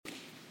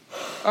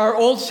Our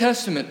Old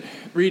Testament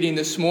reading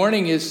this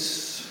morning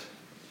is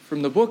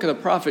from the book of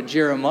the prophet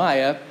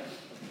Jeremiah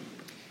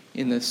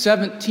in the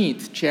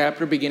 17th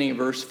chapter, beginning at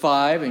verse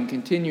 5 and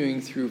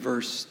continuing through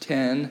verse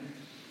 10.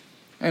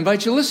 I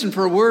invite you to listen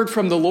for a word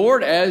from the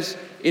Lord as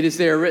it is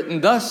there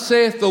written, "Thus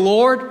saith the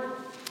Lord,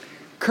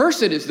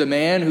 Cursed is the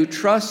man who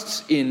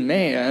trusts in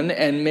man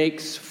and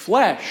makes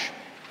flesh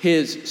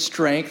his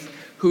strength,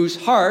 whose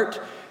heart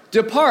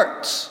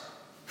departs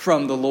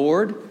from the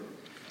Lord.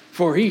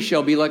 For he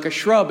shall be like a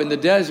shrub in the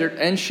desert,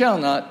 and shall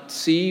not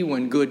see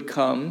when good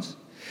comes,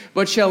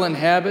 but shall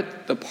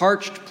inhabit the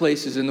parched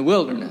places in the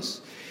wilderness,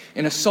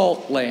 in a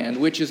salt land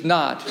which is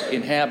not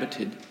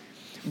inhabited.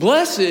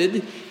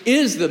 Blessed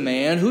is the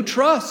man who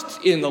trusts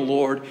in the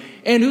Lord,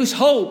 and whose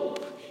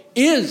hope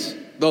is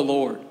the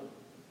Lord.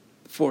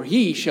 For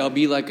he shall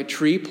be like a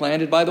tree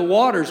planted by the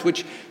waters,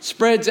 which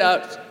spreads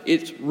out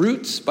its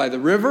roots by the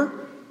river,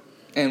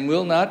 and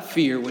will not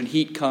fear when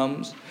heat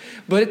comes.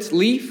 But its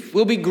leaf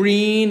will be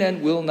green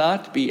and will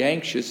not be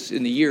anxious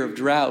in the year of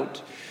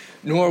drought,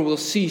 nor will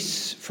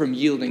cease from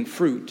yielding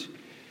fruit.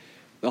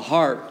 The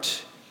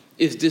heart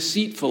is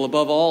deceitful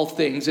above all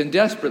things and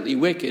desperately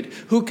wicked.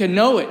 Who can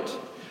know it?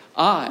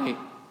 I,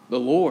 the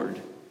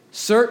Lord,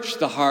 search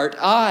the heart.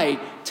 I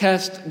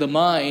test the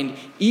mind,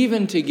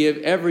 even to give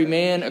every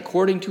man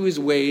according to his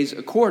ways,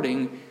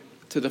 according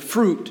to the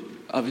fruit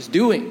of his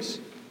doings."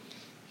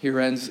 Here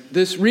ends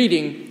this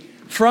reading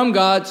from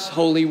God's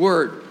holy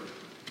word.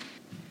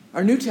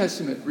 Our New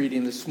Testament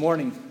reading this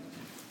morning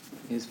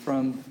is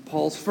from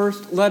Paul's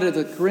first letter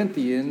to the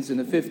Corinthians in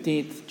the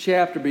 15th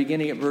chapter,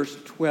 beginning at verse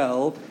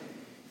 12.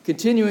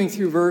 Continuing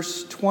through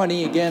verse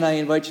 20, again, I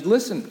invite you to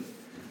listen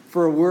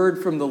for a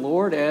word from the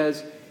Lord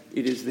as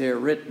it is there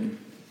written.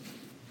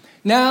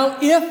 "Now,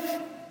 if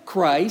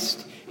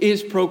Christ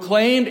is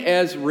proclaimed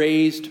as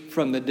raised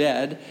from the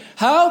dead,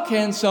 how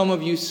can some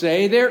of you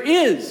say there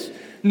is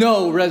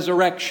no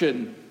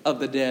resurrection of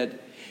the dead?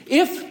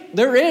 If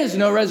there is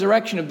no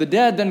resurrection of the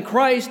dead, then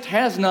Christ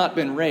has not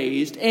been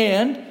raised.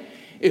 And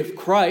if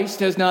Christ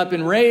has not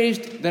been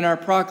raised, then our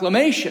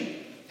proclamation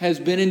has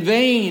been in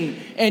vain,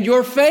 and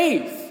your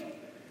faith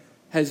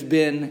has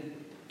been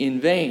in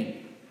vain.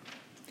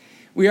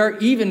 We are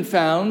even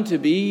found to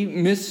be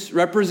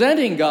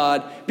misrepresenting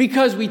God,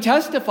 because we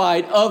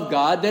testified of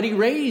God that he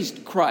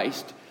raised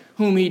Christ,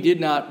 whom he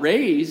did not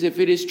raise, if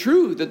it is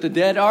true that the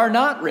dead are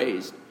not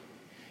raised.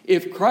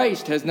 If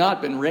Christ has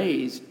not been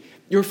raised,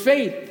 your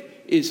faith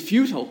is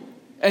futile,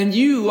 and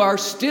you are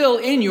still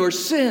in your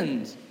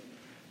sins.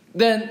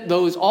 Then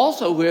those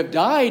also who have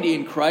died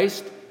in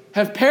Christ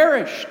have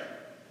perished.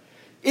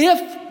 If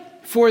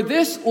for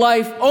this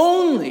life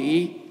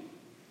only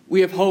we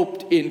have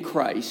hoped in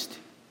Christ,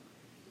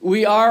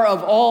 we are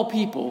of all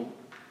people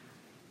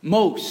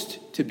most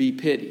to be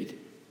pitied.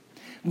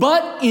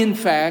 But in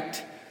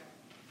fact,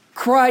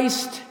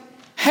 Christ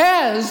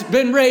has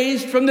been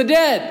raised from the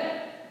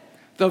dead,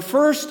 the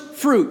first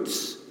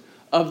fruits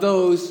of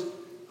those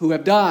who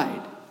have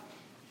died."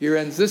 Here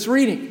ends this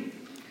reading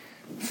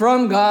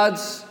from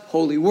God's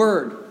holy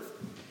word.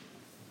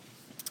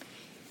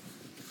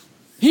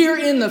 Here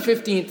in the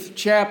 15th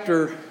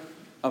chapter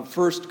of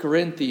 1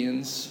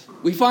 Corinthians,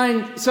 we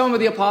find some of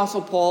the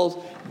Apostle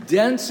Paul's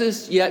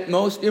densest yet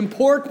most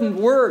important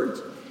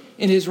words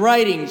in his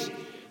writings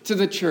to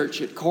the church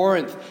at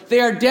Corinth. They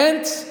are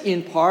dense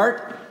in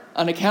part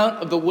on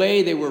account of the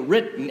way they were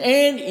written,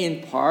 and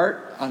in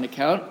part on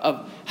account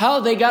of how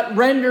they got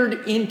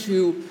rendered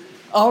into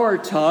our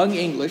tongue,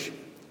 English.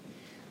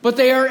 But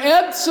they are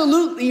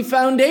absolutely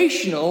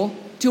foundational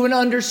to an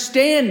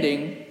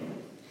understanding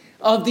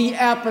of the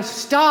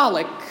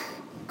apostolic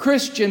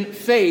Christian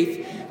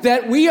faith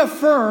that we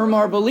affirm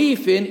our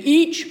belief in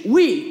each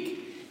week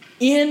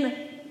in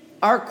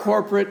our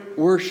corporate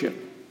worship.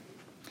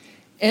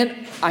 And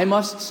I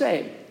must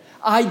say,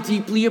 I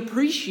deeply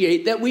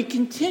appreciate that we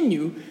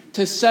continue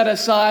to set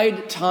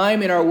aside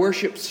time in our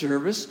worship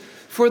service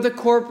for the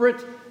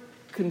corporate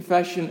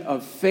confession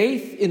of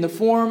faith in the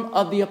form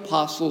of the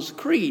Apostles'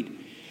 Creed.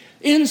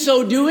 In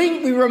so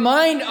doing, we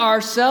remind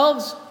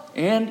ourselves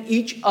and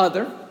each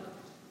other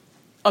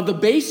of the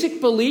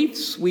basic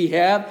beliefs we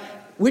have,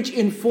 which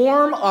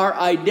inform our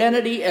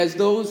identity as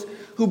those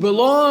who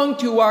belong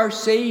to our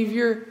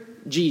Savior,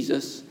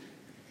 Jesus.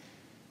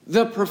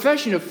 The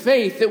profession of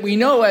faith that we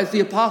know as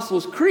the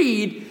Apostles'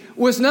 Creed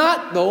was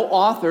not, though,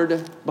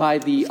 authored by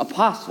the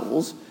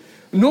apostles,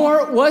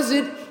 nor was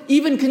it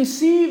even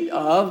conceived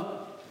of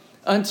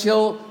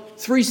until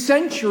 3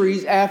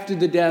 centuries after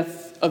the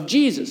death of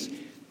Jesus.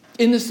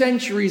 In the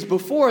centuries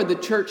before, the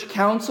church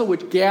council,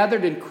 which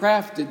gathered and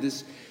crafted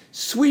this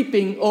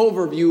sweeping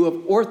overview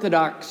of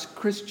Orthodox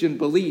Christian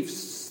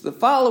beliefs, the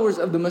followers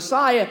of the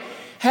Messiah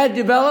had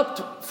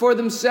developed for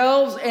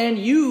themselves and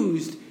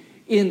used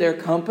in their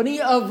company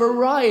a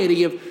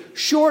variety of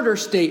shorter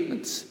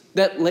statements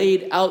that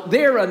laid out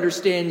their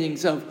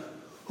understandings of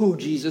who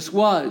Jesus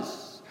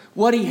was,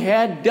 what he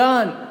had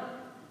done,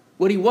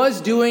 what he was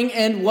doing,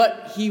 and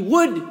what he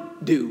would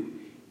do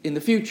in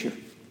the future.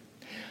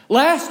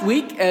 Last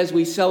week, as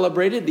we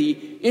celebrated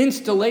the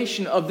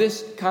installation of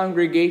this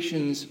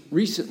congregation's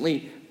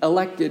recently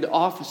elected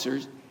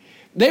officers,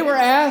 they were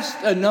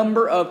asked a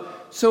number of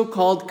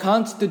so-called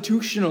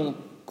constitutional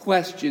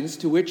questions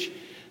to which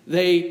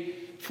they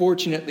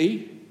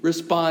fortunately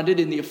responded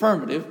in the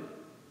affirmative.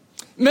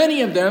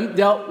 Many of them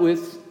dealt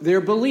with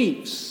their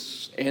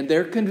beliefs and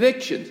their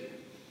convictions.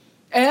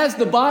 As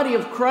the body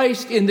of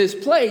Christ in this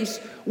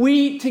place,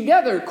 we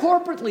together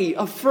corporately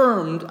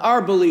affirmed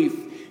our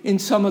belief in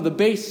some of the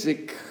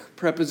basic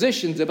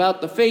prepositions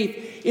about the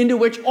faith into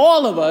which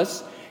all of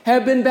us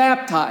have been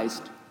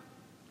baptized.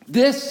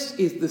 This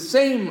is the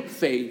same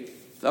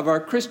faith of our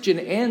Christian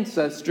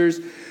ancestors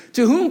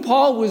to whom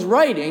Paul was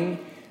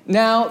writing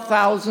now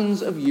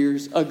thousands of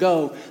years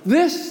ago.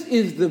 This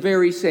is the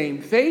very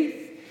same faith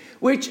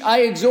which I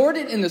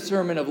exhorted in the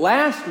sermon of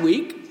last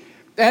week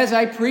as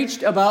I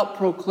preached about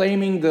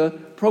proclaiming the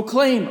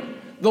proclaimer,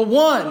 the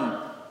one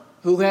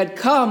who had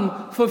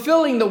come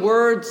fulfilling the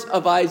words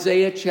of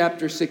Isaiah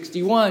chapter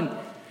 61.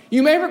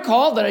 You may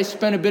recall that I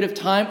spent a bit of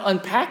time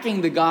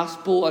unpacking the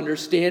gospel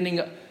understanding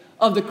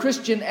of the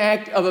Christian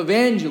act of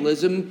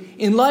evangelism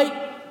in light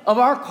of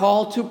our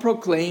call to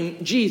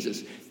proclaim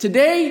Jesus.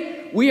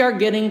 Today, we are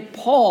getting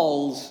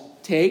Paul's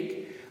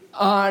take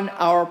on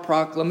our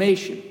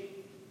proclamation.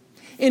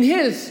 In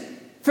his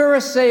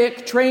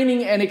Pharisaic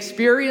training and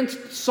experience,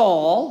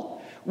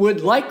 Saul would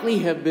likely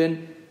have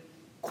been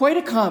quite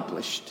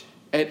accomplished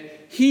at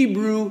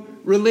Hebrew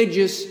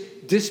religious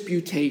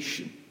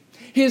disputation.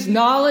 His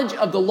knowledge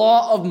of the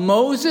law of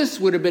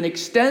Moses would have been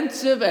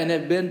extensive and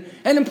have been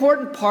an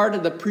important part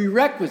of the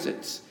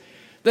prerequisites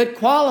that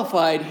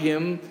qualified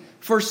him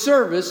for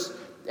service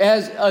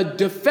as a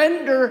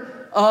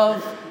defender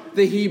of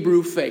the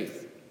Hebrew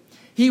faith.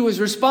 He was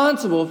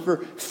responsible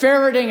for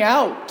ferreting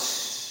out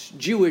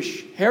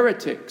Jewish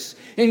heretics,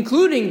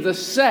 including the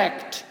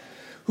sect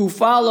who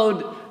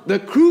followed the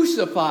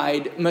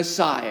crucified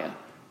Messiah,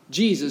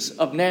 Jesus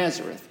of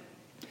Nazareth.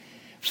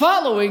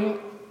 Following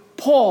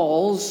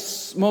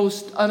Paul's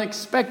most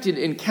unexpected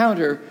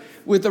encounter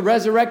with the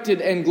resurrected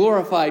and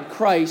glorified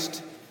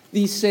Christ,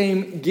 these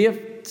same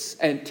gifts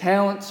and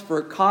talents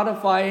for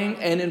codifying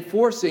and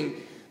enforcing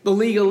the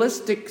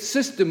legalistic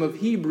system of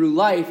Hebrew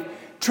life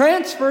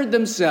transferred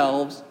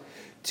themselves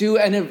to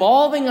an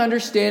evolving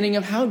understanding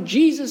of how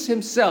Jesus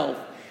himself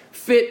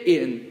fit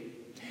in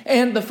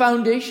and the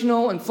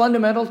foundational and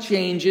fundamental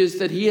changes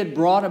that he had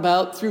brought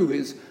about through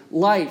his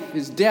life,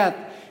 his death,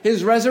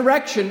 his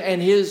resurrection, and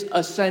his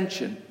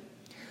ascension.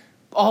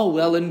 All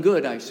well and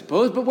good, I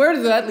suppose, but where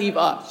does that leave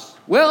us?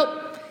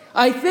 Well,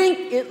 I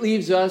think it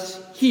leaves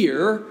us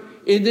here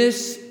in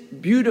this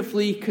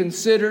beautifully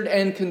considered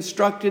and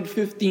constructed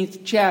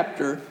 15th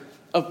chapter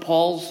of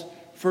Paul's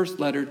first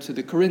letter to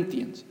the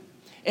Corinthians.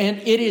 And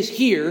it is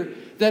here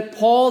that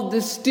Paul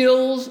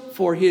distills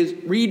for his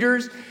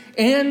readers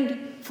and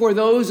for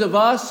those of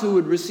us who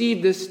would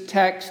receive this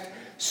text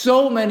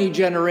so many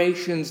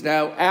generations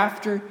now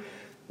after,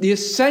 the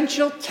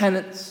essential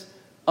tenets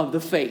of the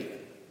faith.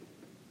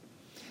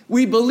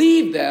 We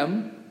believe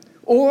them,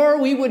 or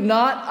we would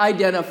not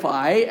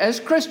identify as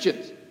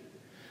Christians.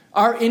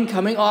 Our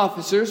incoming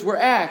officers were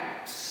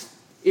asked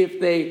if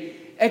they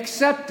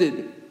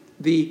accepted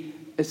the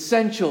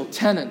essential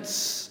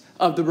tenets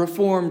of the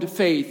Reformed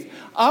faith,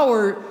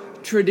 our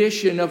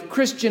tradition of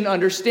Christian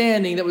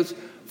understanding that was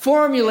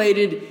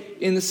formulated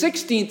in the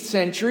 16th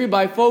century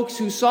by folks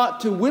who sought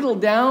to whittle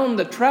down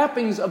the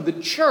trappings of the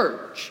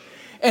church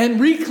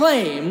and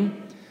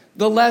reclaim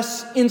the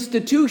less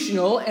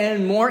institutional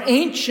and more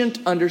ancient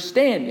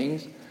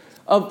understandings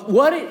of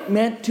what it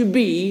meant to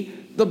be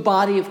the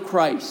body of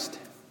Christ.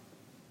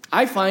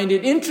 I find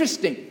it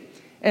interesting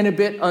and a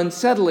bit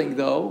unsettling,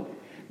 though,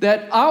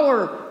 that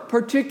our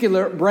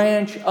particular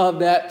branch of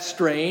that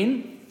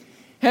strain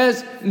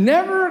has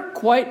never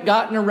quite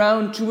gotten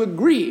around to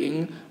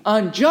agreeing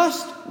on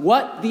just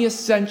what the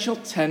essential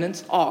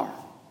tenets are.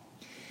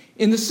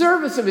 In the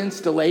service of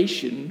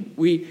installation,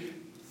 we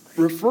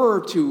refer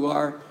to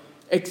our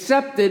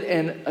accepted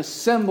and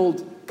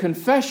assembled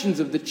confessions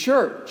of the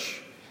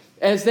church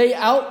as they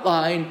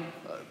outline,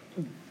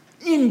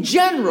 in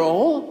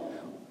general,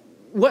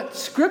 what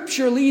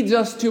Scripture leads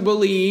us to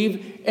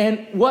believe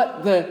and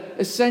what the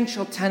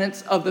essential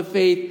tenets of the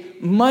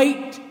faith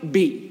might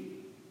be.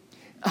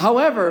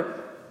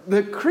 However,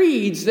 the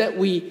creeds that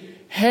we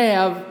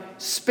have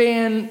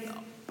span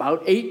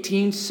about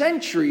 18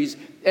 centuries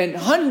and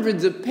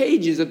hundreds of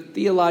pages of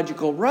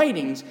theological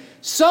writings,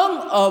 some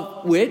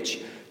of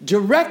which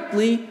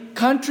directly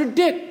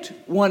contradict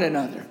one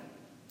another.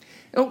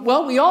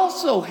 Well, we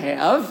also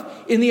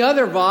have, in the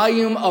other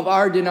volume of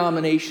our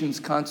denomination's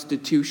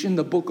constitution,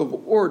 the Book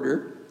of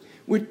Order,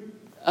 with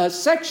a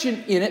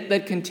section in it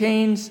that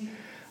contains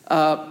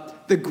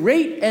the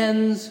great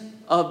ends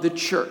of the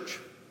church.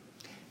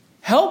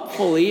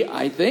 Helpfully,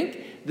 I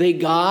think, they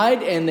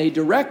guide and they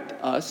direct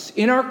us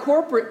in our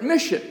corporate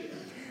mission.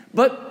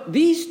 But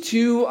these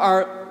two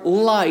are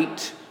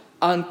light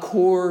on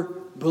core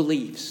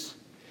beliefs.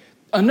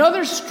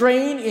 Another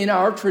strain in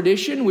our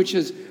tradition, which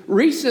has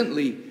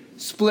recently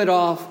split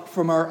off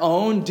from our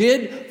own,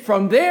 did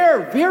from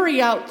their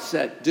very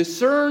outset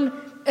discern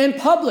and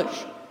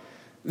publish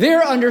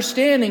their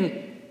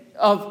understanding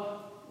of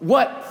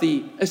what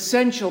the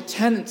essential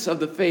tenets of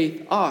the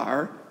faith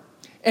are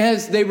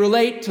as they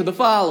relate to the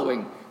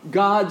following: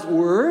 God's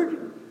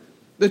Word,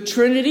 the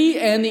Trinity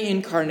and the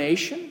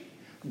Incarnation,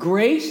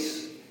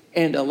 grace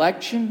and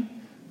election,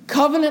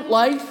 covenant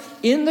life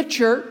in the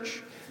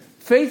church,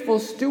 faithful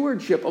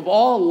stewardship of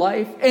all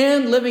life,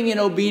 and living in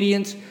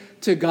obedience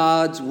to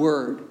God's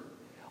Word.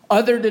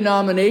 Other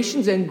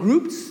denominations and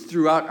groups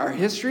throughout our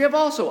history have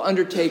also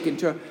undertaken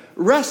to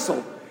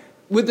wrestle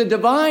with the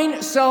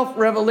divine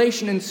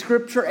self-revelation in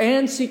Scripture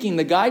and seeking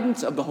the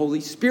guidance of the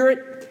Holy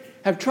Spirit,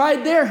 have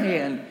tried their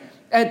hand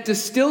at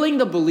distilling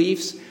the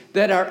beliefs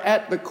that are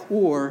at the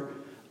core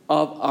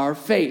of our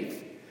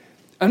faith.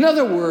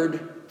 Another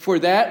word for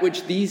that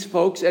which these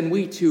folks and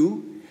we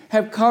too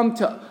have come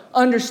to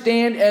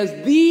understand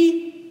as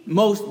the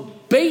most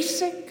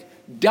basic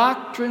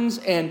doctrines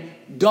and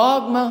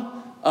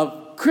dogma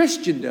of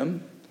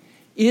Christendom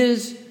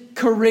is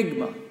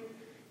kerygma.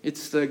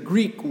 It's the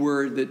Greek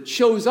word that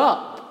shows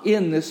up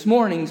in this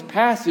morning's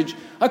passage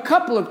a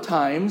couple of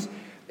times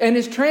and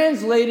is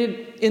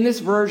translated in this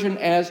version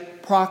as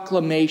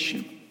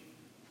proclamation.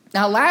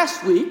 Now,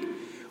 last week,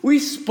 we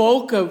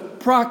spoke of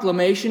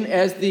proclamation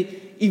as the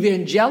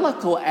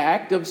evangelical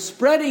act of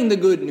spreading the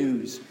good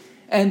news,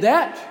 and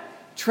that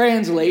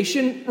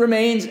translation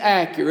remains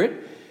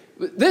accurate.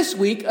 This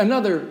week,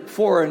 another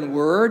foreign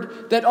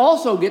word that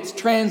also gets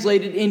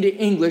translated into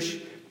English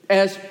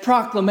as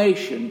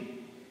proclamation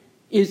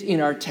is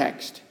in our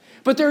text.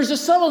 But there is a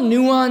subtle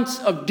nuance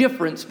of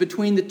difference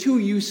between the two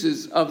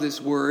uses of this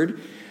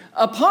word.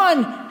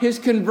 Upon his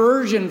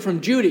conversion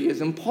from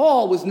Judaism,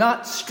 Paul was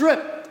not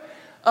stripped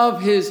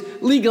of his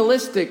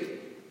legalistic,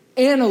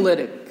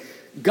 analytic,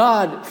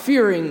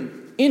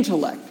 God-fearing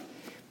intellect.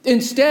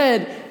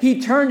 Instead,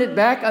 he turned it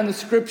back on the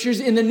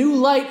Scriptures in the new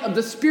light of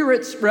the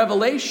Spirit's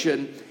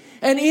revelation.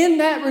 And in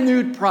that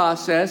renewed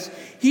process,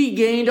 he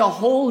gained a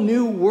whole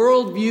new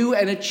worldview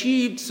and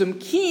achieved some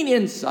keen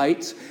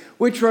insights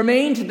which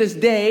remain to this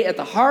day at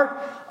the heart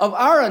of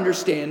our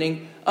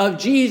understanding of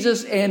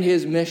Jesus and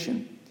his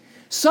mission.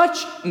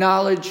 Such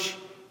knowledge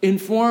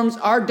informs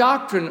our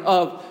doctrine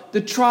of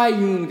the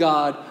triune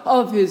God,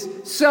 of his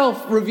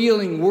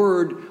self-revealing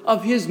word,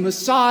 of his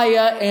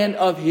Messiah, and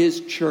of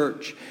his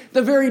church.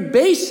 The very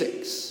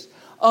basics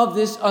of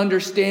this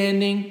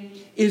understanding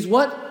is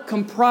what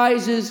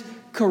comprises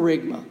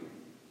kerygma,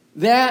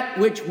 that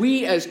which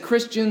we as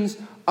Christians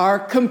are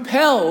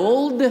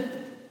compelled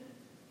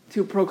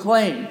to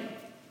proclaim.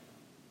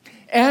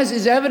 As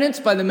is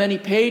evidenced by the many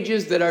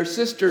pages that our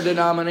sister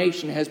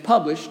denomination has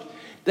published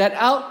that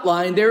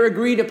outline their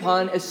agreed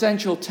upon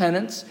essential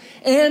tenets,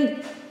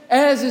 and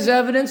as is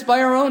evidenced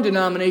by our own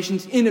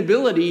denomination's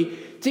inability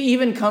to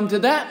even come to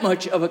that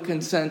much of a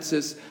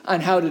consensus on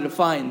how to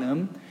define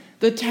them,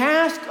 the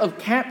task of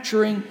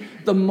capturing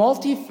the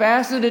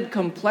multifaceted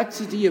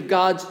complexity of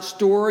God's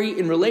story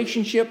in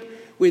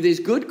relationship with his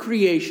good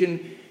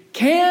creation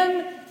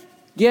can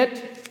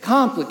get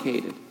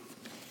complicated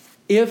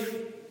if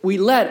we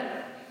let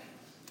it.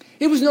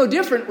 It was no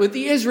different with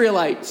the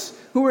Israelites,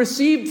 who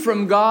received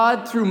from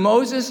God through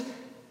Moses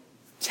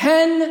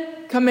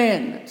 10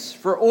 commandments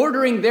for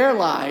ordering their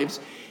lives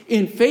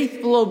in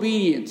faithful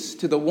obedience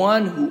to the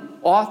one who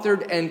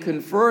authored and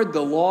conferred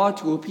the law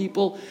to a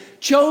people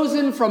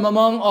chosen from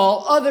among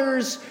all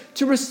others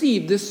to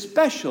receive this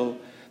special,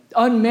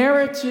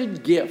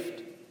 unmerited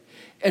gift.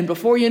 And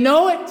before you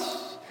know it,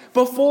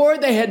 before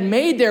they had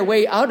made their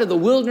way out of the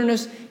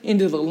wilderness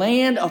into the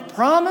land of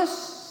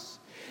promise,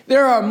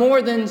 there are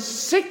more than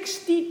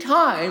 60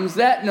 times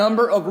that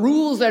number of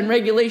rules and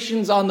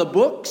regulations on the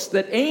books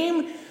that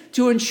aim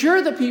to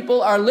ensure the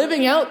people are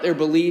living out their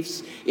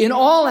beliefs in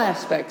all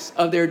aspects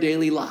of their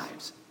daily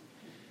lives.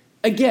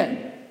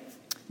 Again,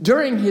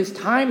 during his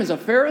time as a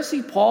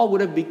Pharisee, Paul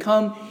would have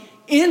become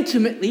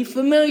intimately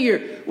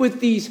familiar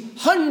with these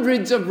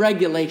hundreds of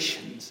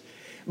regulations.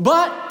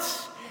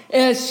 But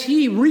as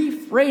he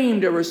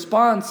reframed a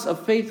response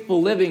of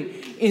faithful living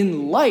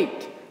in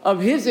light of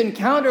his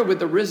encounter with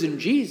the risen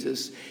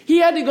Jesus, he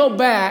had to go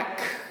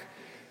back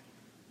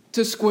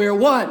to square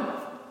one.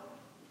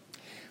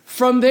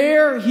 From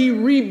there, he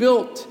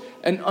rebuilt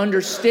an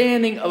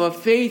understanding of a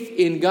faith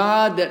in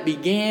God that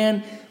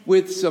began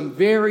with some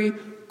very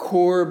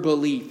core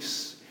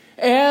beliefs.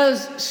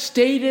 As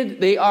stated,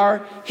 they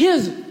are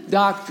his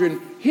doctrine,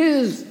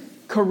 his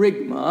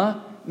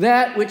kerygma,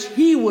 that which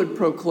he would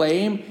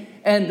proclaim,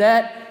 and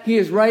that he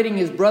is writing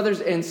his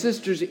brothers and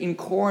sisters in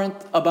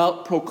Corinth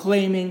about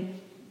proclaiming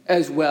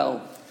as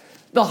well.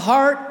 The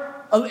heart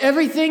of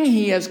everything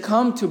he has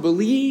come to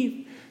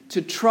believe,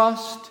 to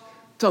trust,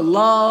 to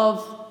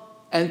love,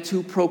 and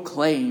to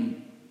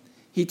proclaim.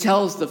 He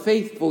tells the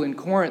faithful in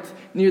Corinth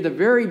near the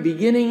very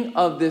beginning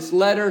of this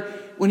letter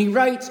when he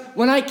writes,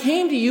 "When I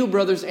came to you,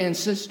 brothers and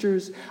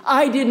sisters,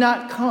 I did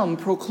not come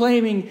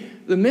proclaiming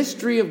the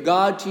mystery of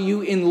God to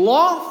you in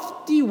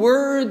lofty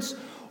words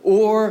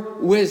or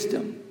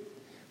wisdom.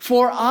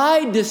 For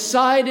I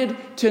decided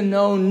to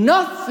know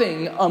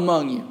nothing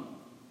among you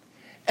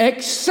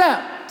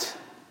except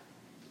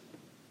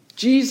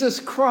Jesus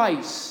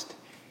Christ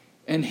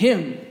and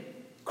Him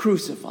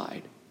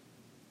crucified.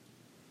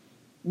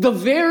 The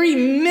very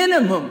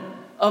minimum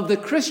of the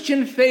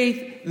Christian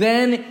faith,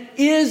 then,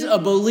 is a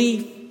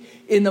belief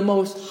in the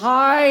most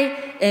high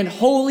and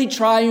holy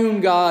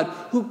triune God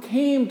who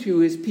came to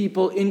His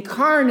people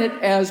incarnate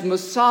as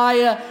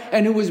Messiah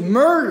and who was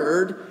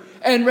murdered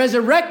and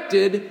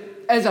resurrected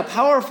as a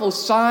powerful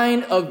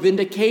sign of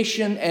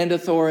vindication and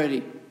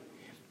authority.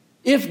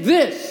 If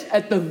this,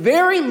 at the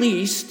very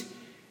least,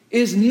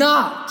 is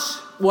not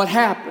what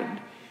happened,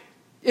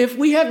 if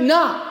we have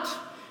not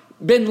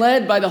been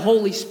led by the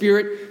Holy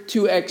Spirit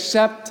to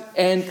accept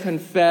and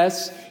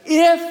confess,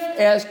 if,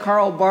 as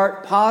Karl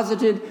Barth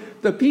posited,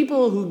 the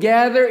people who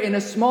gather in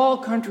a small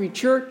country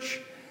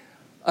church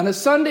on a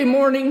Sunday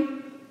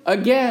morning,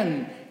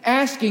 again,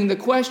 asking the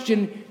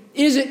question,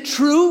 is it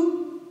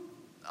true,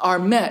 are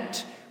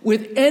met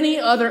with any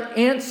other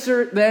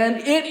answer than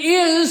it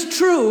is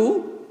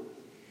true,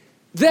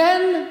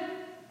 then,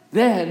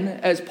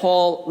 as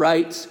Paul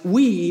writes,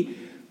 we,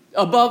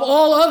 above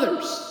all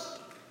others,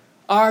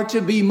 are to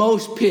be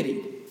most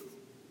pitied.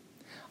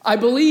 I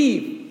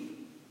believe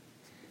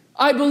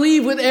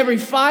with every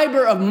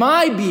fiber of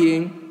my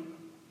being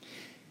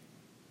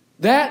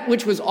that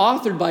which was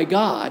authored by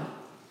God,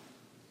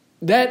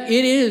 that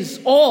it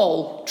is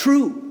all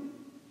true,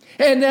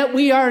 and that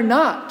we are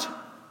not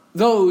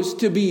those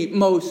to be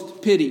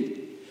most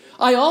pitied.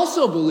 I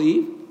also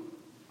believe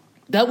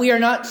that we are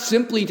not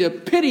simply to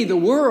pity the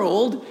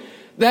world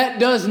that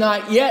does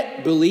not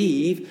yet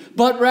believe,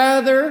 but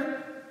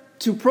rather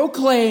to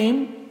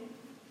proclaim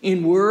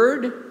in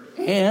word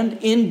and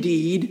in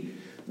deed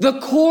the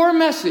core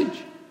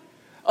message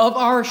of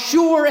our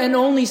sure and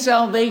only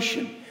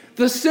salvation,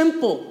 the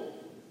simple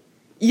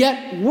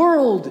yet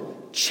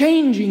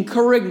world-changing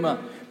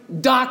kerygma,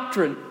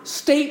 doctrine,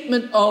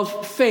 statement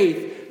of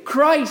faith.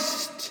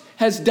 Christ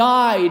has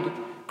died.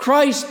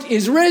 Christ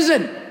is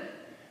risen.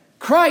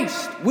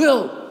 Christ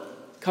will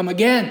come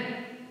again.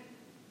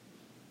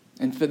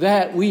 And for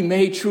that we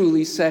may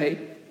truly say,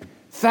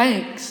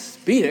 thanks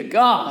be to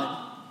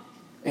God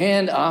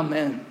and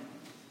amen.